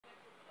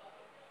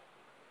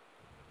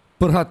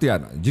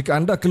Perhatian, jika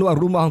anda keluar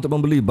rumah untuk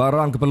membeli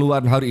barang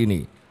keperluan hari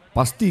ini,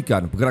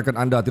 pastikan pergerakan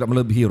anda tidak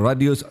melebihi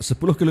radius 10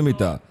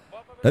 km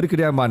dari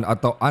kediaman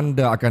atau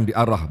anda akan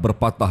diarah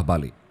berpatah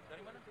balik.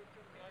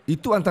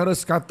 Itu antara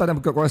sekatan yang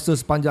berkuasa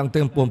sepanjang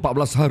tempoh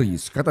 14 hari,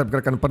 Sekatan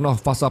Pergerakan Penuh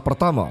fasa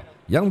pertama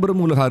yang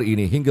bermula hari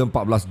ini hingga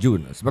 14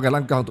 Jun sebagai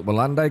langkah untuk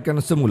melandaikan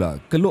semula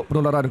keluk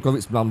penularan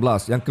COVID-19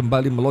 yang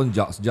kembali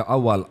melonjak sejak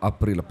awal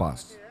April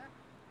lepas.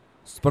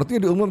 Seperti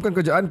yang diumumkan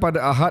kerajaan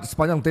pada Ahad,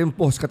 sepanjang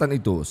tempoh sekatan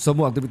itu,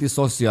 semua aktiviti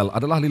sosial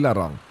adalah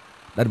dilarang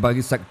dan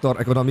bagi sektor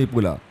ekonomi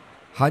pula,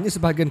 hanya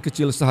sebahagian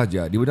kecil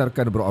sahaja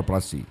dibenarkan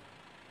beroperasi.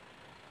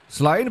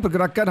 Selain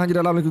pergerakan hanya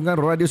dalam lingkungan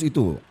radius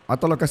itu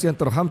atau lokasi yang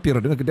terhampir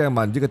dengan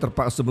kediaman jika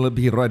terpaksa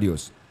melebihi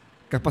radius,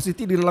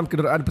 kapasiti di dalam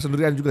kenderaan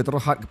persendirian juga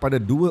terhad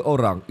kepada 2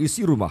 orang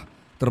isi rumah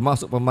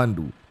termasuk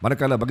pemandu,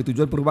 manakala bagi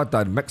tujuan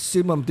perubatan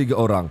maksimum 3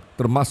 orang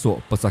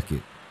termasuk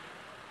pesakit.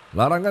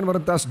 Larangan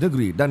merentas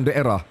negeri dan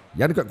daerah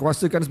yang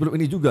dikuasakan sebelum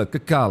ini juga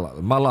kekal,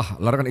 malah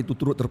larangan itu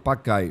turut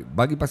terpakai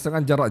bagi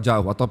pasangan jarak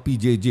jauh atau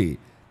PJJ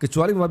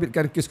kecuali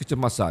membabitkan kes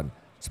kecemasan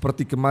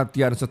seperti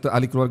kematian serta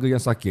ahli keluarga yang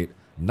sakit,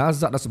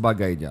 nazak dan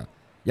sebagainya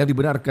yang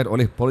dibenarkan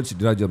oleh Polis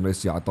Diraja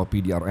Malaysia atau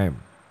PDRM.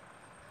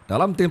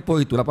 Dalam tempoh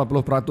itu,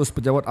 80%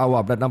 pejabat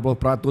awam dan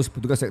 60%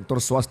 petugas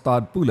sektor swasta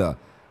pula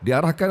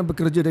diarahkan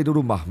bekerja dari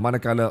rumah,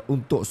 manakala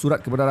untuk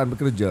surat kebenaran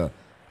bekerja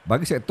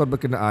bagi sektor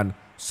berkenaan,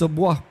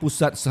 sebuah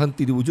pusat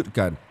sehenti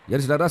diwujudkan yang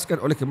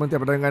diselaraskan oleh Kementerian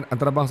Perdagangan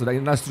Antarabangsa dan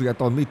Industri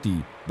atau MITI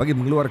bagi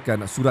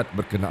mengeluarkan surat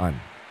berkenaan.